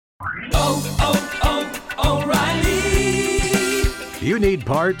O'Reilly. You need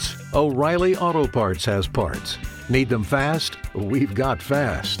parts? O'Reilly Auto Parts has parts. Need them fast? We've got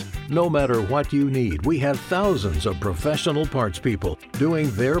fast. No matter what you need, we have thousands of professional parts people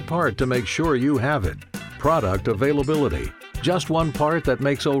doing their part to make sure you have it. Product availability. Just one part that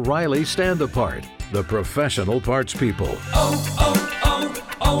makes O'Reilly stand apart. The professional parts people.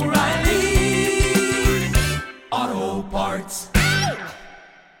 O'Reilly Auto Parts.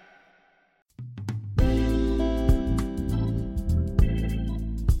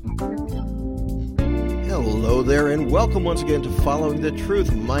 Hello there, and welcome once again to Following the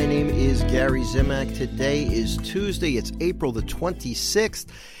Truth. My name is Gary Zimak. Today is Tuesday. It's April the 26th.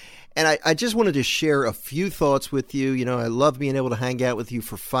 And I just wanted to share a few thoughts with you. You know, I love being able to hang out with you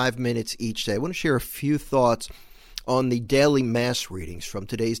for 5 minutes each day. I want to share a few thoughts on the daily Mass readings from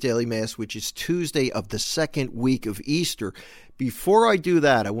today's daily Mass, which is Tuesday of the second week of Easter. Before I do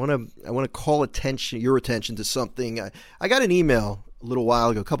that, I want to call your attention to something. I got an email a little while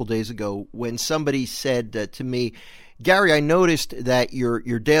ago, a couple days ago, when somebody said to me, Gary, I noticed that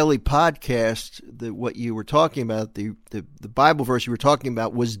your daily podcast, what you were talking about, the Bible verse you were talking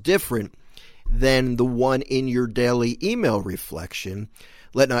about was different than the one in your daily email reflection.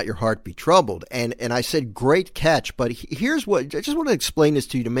 Let not your heart be troubled. And I said, great catch. But here's what, I just want to explain this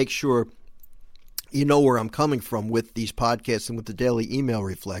to you to make sure you know where I'm coming from with these podcasts and with the daily email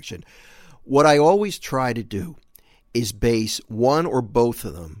reflection. What I always try to do is base one or both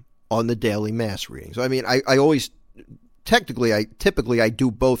of them on the daily Mass readings. I mean, I typically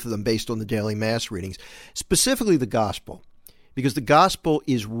do both of them based on the daily Mass readings, specifically the Gospel, because the Gospel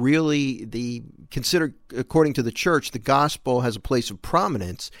is really considered, according to the Church, the Gospel has a place of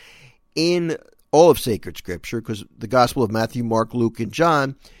prominence in all of sacred Scripture, because the Gospel of Matthew, Mark, Luke, and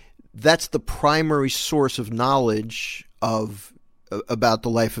John, that's the primary source of knowledge about the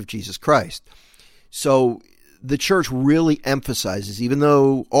life of Jesus Christ. So the Church really emphasizes, even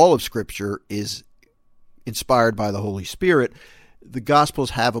though all of Scripture is inspired by the Holy Spirit, the Gospels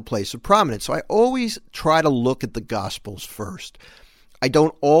have a place of prominence. So I always try to look at the Gospels first. I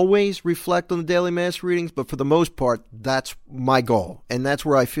don't always reflect on the daily Mass readings, but for the most part, that's my goal. And that's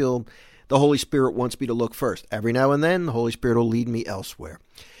where I feel the Holy Spirit wants me to look first. Every now and then, the Holy Spirit will lead me elsewhere.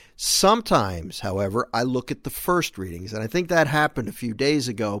 Sometimes, however, I look at the first readings, and I think that happened a few days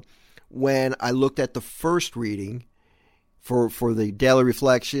ago when I looked at the first reading for the daily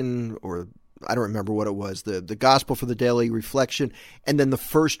reflection, or I don't remember what it was, the gospel for the daily reflection, and then the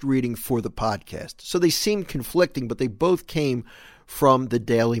first reading for the podcast. So they seemed conflicting, but they both came from the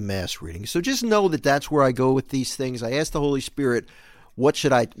daily Mass reading. So just know that that's where I go with these things. I ask the Holy Spirit, what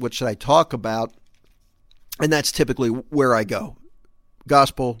should I talk about? And that's typically where I go.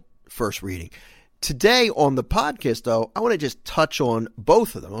 Gospel, first reading. Today on the podcast, though, I want to just touch on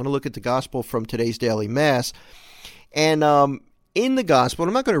both of them. I want to look at the gospel from today's daily Mass. And in the gospel, and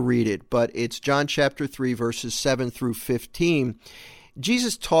I'm not going to read it, but it's John chapter 3, verses 7 through 15.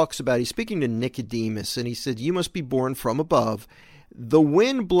 Jesus talks about, he's speaking to Nicodemus, and he said, you must be born from above. The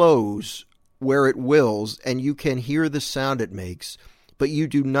wind blows where it wills, and you can hear the sound it makes, but you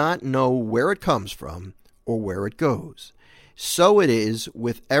do not know where it comes from or where it goes. So it is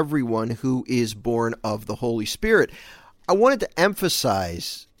with everyone who is born of the Holy Spirit. I wanted to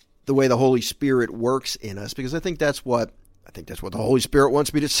emphasize the way the Holy Spirit works in us, because I think that's what the Holy Spirit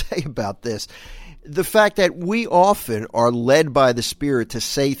wants me to say about this. The fact that we often are led by the Spirit to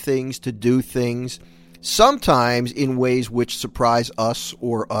say things, to do things, sometimes in ways which surprise us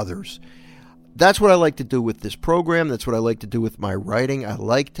or others. That's what I like to do with this program. That's what I like to do with my writing. I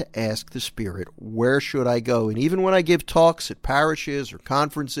like to ask the Spirit, where should I go? And even when I give talks at parishes or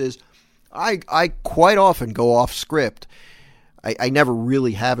conferences, I quite often go off script. I never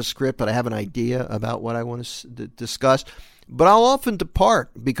really have a script, but I have an idea about what I want to discuss. But I'll often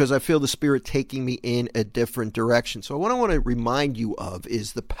depart because I feel the Spirit taking me in a different direction. So what I want to remind you of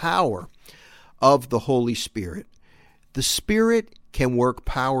is the power of the Holy Spirit. The Spirit can work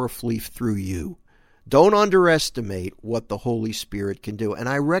powerfully through you. Don't underestimate what the Holy Spirit can do. And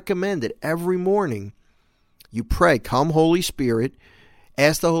I recommend that every morning you pray, come Holy Spirit,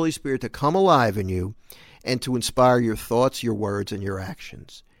 ask the Holy Spirit to come alive in you and to inspire your thoughts, your words, and your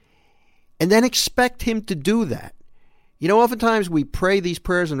actions. And then expect Him to do that. You know, oftentimes we pray these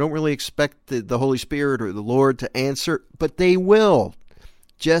prayers and don't really expect the Holy Spirit or the Lord to answer, but they will.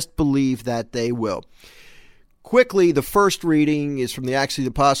 Just believe that they will. Quickly, the first reading is from the Acts of the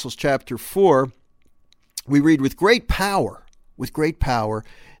Apostles, chapter 4. We read, with great power,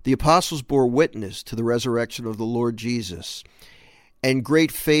 the apostles bore witness to the resurrection of the Lord Jesus, and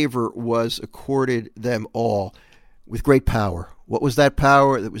great favor was accorded them all. with great power. What was that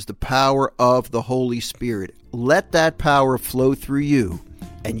power? It was the power of the Holy Spirit. Let that power flow through you,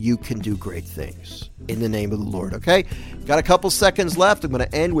 and you can do great things in the name of the Lord, okay? Got a couple seconds left. I'm going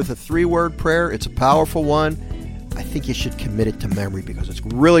to end with a 3-word prayer. It's a powerful one. I think you should commit it to memory because it's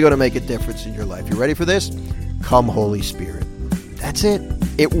really going to make a difference in your life. You ready for this? Come, Holy Spirit. That's it.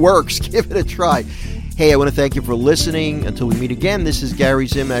 It works. Give it a try. Hey, I want to thank you for listening. Until we meet again, this is Gary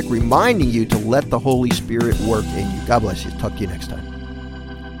Zimak reminding you to let the Holy Spirit work in you. God bless you. Talk to you next time.